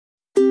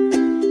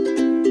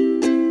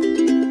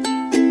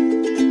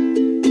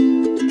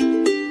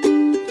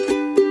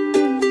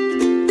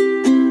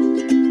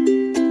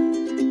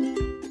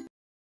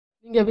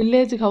நீங்கள்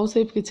village house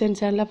wife kitchen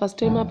சேனலை first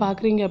டைமாக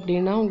பார்க்குறீங்க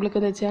அப்படின்னா உங்களுக்கு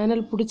இந்த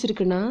சேனல்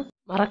பிடிச்சிருக்குன்னா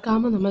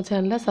மறக்காமல் நம்ம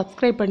சேனலை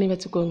சப்ஸ்கிரைப் பண்ணி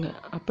வச்சுக்கோங்க.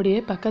 அப்படியே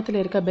பக்கத்தில்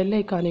இருக்க பெல்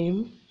ஐக்கானையும்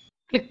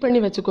கிளிக்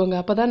பண்ணி வச்சுக்கோங்க.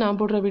 அப்போ தான் நான்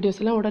போடுற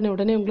வீடியோஸ்லாம்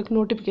உடனே உங்களுக்கு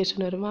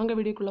நோட்டிஃபிகேஷன் வரும். வாங்க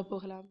வீடியோக்குள்ளே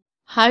போகலாம்.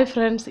 ஹாய்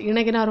ஃப்ரெண்ட்ஸ்,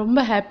 இன்றைக்கி நான் ரொம்ப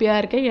ஹாப்பியாக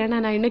இருக்கேன். ஏன்னா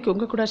நான் இன்றைக்கி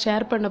உங்கள் கூட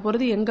ஷேர் பண்ண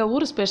போகிறது எங்கள்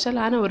ஊர்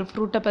ஸ்பெஷலான ஒரு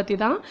ஃப்ரூட்டை பற்றி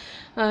தான்.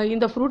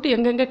 இந்த ஃப்ரூட்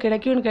எங்கெங்கே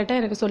கிடைக்கும்னு கேட்டால்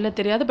எனக்கு சொல்ல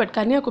தெரியாது. பட்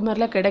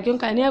கன்னியாகுமரியில் கிடைக்கும்.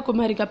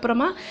 கன்னியாகுமரிக்கு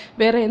அப்புறமா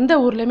வேறு எந்த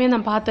ஊர்லேயுமே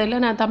நான்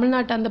பார்த்ததில்லை. நான்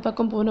தமிழ்நாட்டு அந்த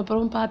பக்கம்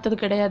போனப்புறம் பார்த்தது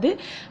கிடையாது.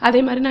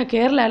 அதே மாதிரி நான்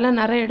கேரளாவில்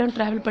நிறைய இடம்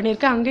ட்ராவல்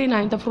பண்ணியிருக்கேன். அங்கேயும்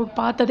நான் இந்த ஃப்ரூட்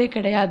பார்த்ததே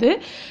கிடையாது.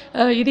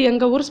 இது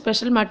எங்கள் ஊர்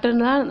ஸ்பெஷல்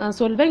மட்டும்தான் நான்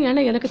சொல்வேன்.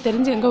 ஏன்னா எனக்கு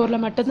தெரிஞ்சு எங்கள்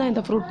ஊரில் மட்டும்தான்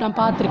இந்த ஃப்ரூட் நான்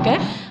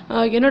பார்த்துருக்கேன்.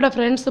 என்னோடய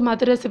ஃப்ரெண்ட்ஸ்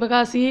மதுரை,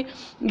 சிவகாசி,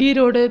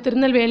 ஈரோடு,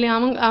 திருநெல்வேலி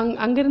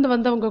அங்கேருந்து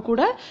வந்தவங்க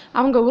கூட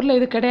அவங்க ஊரில்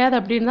இது கிடையாது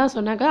அப்படின்னு தான்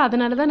சொன்னாங்க.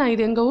 அதனால தான் நான்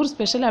இது எங்கள் ஊர்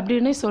ஸ்பெஷல்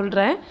அப்படின்னே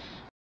சொல்கிறேன்.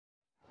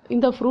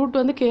 இந்த ஃப்ரூட்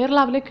வந்து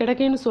கேரளாவிலே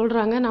கிடைக்குன்னு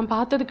சொல்கிறாங்க. நான்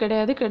பார்த்தது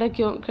கிடையாது.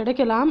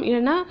 கிடைக்கலாம்.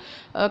 ஏன்னா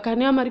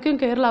கன்னியாகுமரிக்கும்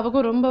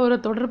கேரளாவுக்கும் ரொம்ப ஒரு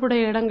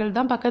தொடர்புடைய இடங்கள்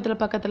தான்,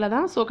 பக்கத்தில்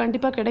தான். ஸோ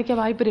கண்டிப்பாக கிடைக்க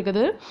வாய்ப்பு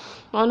இருக்குது.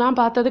 நான்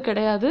பார்த்தது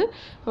கிடையாது.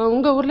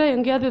 உங்கள் ஊரில்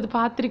எங்கேயாவது இது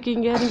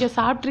பார்த்துருக்கீங்க, நீங்கள்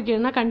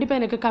சாப்பிட்ருக்கீங்கன்னா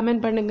கண்டிப்பாக எனக்கு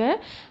கமெண்ட் பண்ணுங்கள்.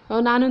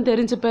 நானும்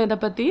தெரிஞ்சுப்பேன்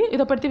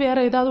இதை பற்றி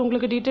வேறு ஏதாவது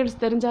உங்களுக்கு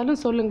டீட்டெயில்ஸ்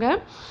தெரிஞ்சாலும் சொல்லுங்கள்.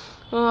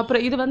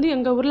 அப்புறம் இது வந்து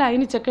எங்கள் ஊரில்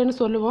ஐனிச்சக்கைன்னு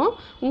சொல்லுவோம்.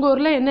 உங்கள்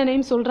ஊரில் என்ன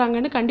நேம்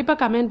சொல்கிறாங்கன்னு கண்டிப்பாக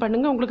கமெண்ட்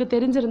பண்ணுங்கள். உங்களுக்கு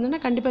தெரிஞ்சிருந்ததுன்னா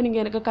கண்டிப்பாக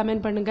நீங்கள் எனக்கு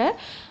கமெண்ட் பண்ணுங்கள்.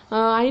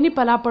 ஐனி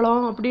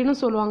பலாப்பழம் அப்படின்னு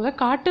சொல்லுவாங்க,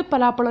 காட்டு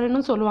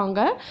பலாப்பழம்னு சொல்லுவாங்க.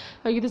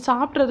 இது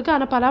சாப்பிட்றதுக்கு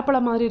ஆனால்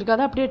பலாப்பழம் மாதிரி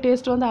இருக்காது. அப்படியே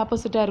டேஸ்ட் வந்து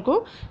ஆப்போசிட்டாக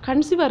இருக்கும்.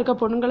 கன்சீவாக இருக்க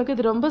பொண்ணுங்களுக்கு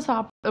இது ரொம்ப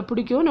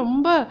பிடிக்கும்.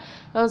 ரொம்ப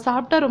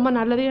சாப்பிட்டா ரொம்ப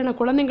நல்லது. ஏன்னா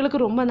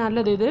குழந்தைங்களுக்கு ரொம்ப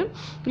நல்லது இது.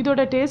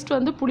 இதோட டேஸ்ட்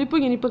வந்து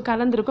புளிப்பு இனிப்பு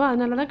கலந்துருக்கும்.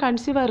 அதனால தான்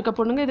கன்சீவாக இருக்க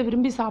பொண்ணுங்க இதை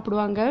விரும்பி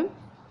சாப்பிடுவாங்க.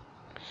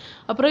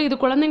 அப்புறம் இது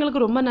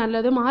குழந்தைங்களுக்கு ரொம்ப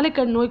நல்லது.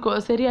 மாலைக்கண் நோய்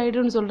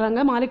சரியாயிடும்னு சொல்கிறாங்க.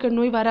 மாலைக்கண்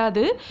நோய்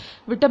வராது.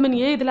 விட்டமின்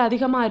ஏ இதில்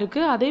அதிகமாக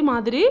இருக்குது. அதே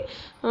மாதிரி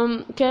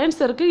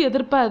கேன்சருக்கு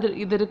எதிர்ப்பாக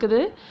இது இருக்குது.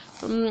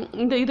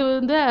 இது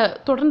வந்து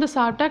தொடர்ந்து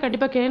சாப்பிட்டா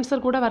கண்டிப்பாக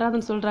கேன்சர் கூட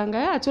வராதுன்னு சொல்கிறாங்க.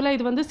 ஆக்சுவலாக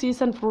இது வந்து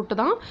சீசன் ஃப்ரூட்டு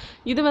தான்.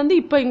 இது வந்து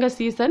இப்போ எங்கள்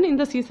சீசன்.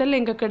 இந்த சீசனில்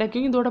எங்கே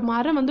கிடைக்கும். இதோட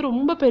மரம் வந்து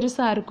ரொம்ப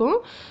பெருசாக இருக்கும்.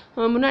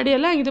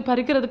 முன்னாடியெல்லாம் இது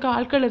பறிக்கிறதுக்கு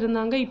ஆட்கள்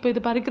இருந்தாங்க. இப்போ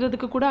இது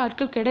பறிக்கிறதுக்கு கூட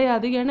ஆட்கள்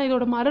கிடையாது. ஏன்னா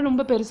இதோட மரம்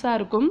ரொம்ப பெருசாக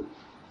இருக்கும்.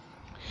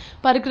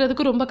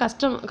 பறிக்கிறதுக்கு ரொம்ப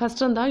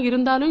கஷ்டம்தான்.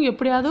 இருந்தாலும்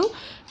எப்படியாவது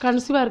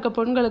கன்சீவாக இருக்க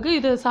பெண்களுக்கு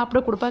இதை சாப்பிட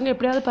கொடுப்பாங்க.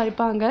 எப்படியாவது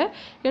பறிப்பாங்க.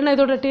 ஏன்னா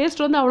இதோட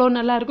டேஸ்ட் வந்து அவ்வளோ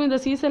நல்லாயிருக்கும். இந்த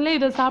சீசனில்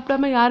இதை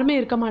சாப்பிடாம யாருமே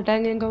இருக்க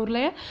மாட்டாங்க எங்கள்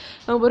ஊரில்.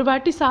 ஒரு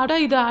வாட்டி சாப்பிட்டா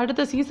இது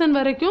அடுத்த சீசன்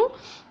வரைக்கும்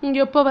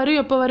எப்போ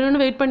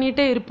வரும்னு வெயிட்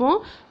பண்ணிகிட்டே இருப்போம்.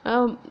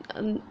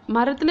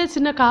 மரத்தில்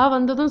சின்ன கா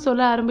வந்ததும்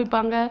சொல்ல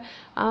ஆரம்பிப்பாங்க,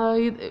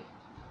 இது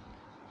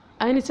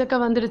ஐனிச்சக்கை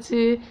வந்துடுச்சு,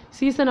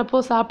 சீசன்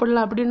அப்போது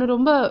சாப்பிடலாம் அப்படின்னு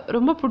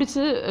ரொம்ப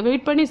பிடிச்சி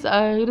வெயிட் பண்ணி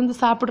இருந்து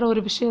சாப்பிட்ற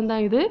ஒரு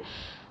விஷயந்தான் இது.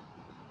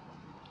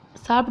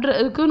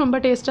 சாப்பிட்றதுக்கும் ரொம்ப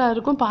டேஸ்ட்டாக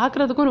இருக்கும்.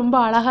 பார்க்குறதுக்கும் ரொம்ப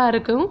அழகாக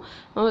இருக்கும்.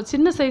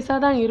 சின்ன சைஸாக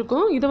தான்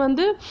இருக்கும். இது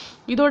வந்து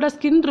இதோட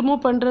ஸ்கின்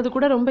ரிமூவ் பண்ணுறது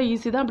கூட ரொம்ப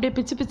ஈஸி தான். அப்படியே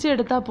பிச்சு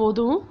எடுத்தால்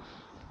போதும்.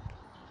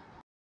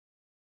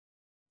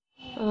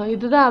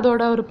 இதுதான்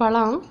அதோட ஒரு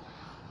பழம்.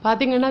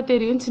 பார்த்திங்கன்னா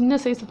தெரியும், சின்ன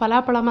சைஸ்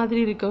பலாப்பழம்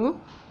மாதிரி இருக்கும்.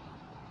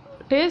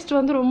 டேஸ்ட்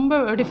வந்து ரொம்ப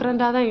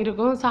டிஃப்ரெண்ட்டாக தான்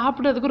இருக்கும்.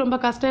 சாப்பிட்றதுக்கு ரொம்ப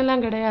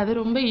கஷ்டம்லாம் கிடையாது.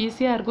 ரொம்ப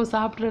ஈஸியாக இருக்கும்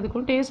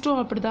சாப்பிட்றதுக்கும். டேஸ்ட்டும்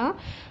அப்படி தான்,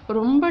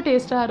 ரொம்ப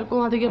டேஸ்ட்டாக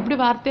இருக்கும். அதுக்கு எப்படி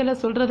வார்த்தையில்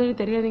சொல்கிறதுன்னு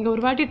தெரியாது. நீங்கள்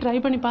ஒரு வாட்டி ட்ரை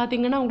பண்ணி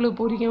பார்த்தீங்கன்னா உங்களுக்கு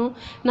புரியும்.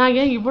 நான்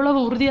ஏன்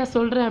இவ்வளவு உறுதியாக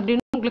சொல்கிறேன்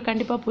அப்படின்னு உங்களுக்கு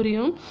கண்டிப்பாக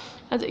புரியும்.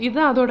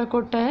 இதுதான் அதோட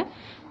கொட்டை.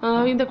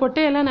 இந்த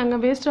கொட்டையெல்லாம்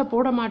நாங்கள் வேஸ்ட்டாக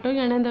போட மாட்டோம்.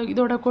 ஏன்னா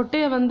இதோட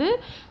கொட்டையை வந்து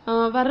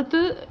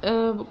வறுத்து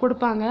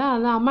கொடுப்பாங்க.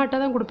 அது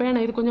அம்மாட்ட தான் கொடுப்பேன்.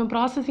 ஏன்னா இது கொஞ்சம்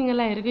ப்ராசஸிங்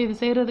எல்லாம் இருக்குது. இது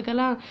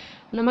செய்கிறதுக்கெல்லாம்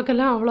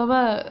நமக்கெல்லாம்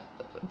அவ்வளோவா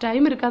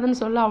டைம் இருக்காதுன்னு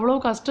சொல்ல. அவ்வளோ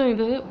கஷ்டம்.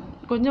 இது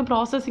கொஞ்சம்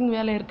ப்ராசஸிங்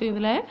வேலை இருக்குது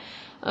இதில்.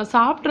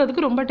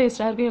 சாப்பிட்றதுக்கு ரொம்ப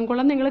டேஸ்ட்டாக இருக்குது. என்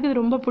குழந்தைங்களுக்கு இது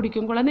ரொம்ப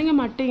பிடிக்கும். குழந்தைங்க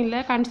மட்டும் இல்லை,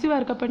 கன்சீவாக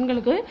இருக்க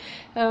பெண்களுக்கு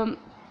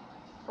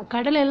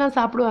கடலையெல்லாம்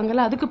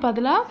சாப்பிடுவாங்கள்ல, அதுக்கு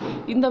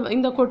பதிலாக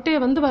இந்த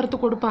கொட்டையை வந்து வறுத்து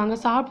கொடுப்பாங்க.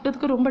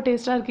 சாப்பிட்டதுக்கு ரொம்ப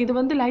டேஸ்ட்டாக இருக்குது. இது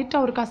வந்து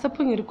லைட்டாக ஒரு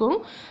கசப்பும் இருக்கும்.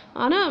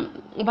 ஆனால்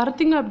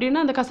வறுத்திங்க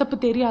அப்படின்னா அந்த கசப்பு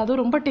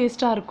தெரியாது. ரொம்ப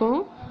டேஸ்ட்டாக இருக்கும்.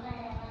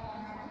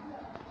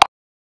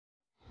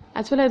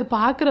 ஆக்சுவலாக இது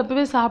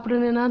பார்க்குறப்பவே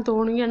சாப்பிடணுன்னா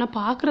தோணுங்க. ஏன்னா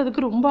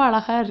பார்க்குறதுக்கு ரொம்ப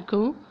அழகாக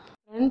இருக்கும்.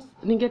 ஃப்ரெண்ட்ஸ்,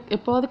 நீங்கள்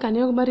எப்போது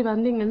கன்னியாகுமரி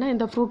வந்தீங்கன்னா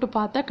இந்த ஃப்ரூட்டு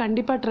பார்த்தா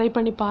கண்டிப்பாக ட்ரை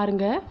பண்ணி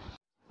பாருங்கள்.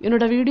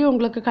 என்னோடய வீடியோ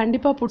உங்களுக்கு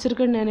கண்டிப்பாக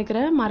பிடிச்சிருக்குன்னு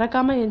நினைக்கிறேன்.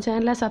 மறக்காமல் என்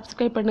சேனலை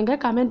சப்ஸ்கிரைப் பண்ணுங்கள்,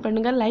 கமெண்ட்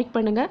பண்ணுங்கள், லைக்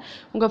பண்ணுங்கள்,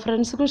 உங்கள்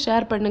ஃப்ரெண்ட்ஸுக்கும்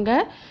ஷேர்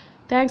பண்ணுங்கள்.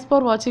 தேங்க்ஸ்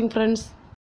ஃபார் வாட்சிங் ஃப்ரெண்ட்ஸ்.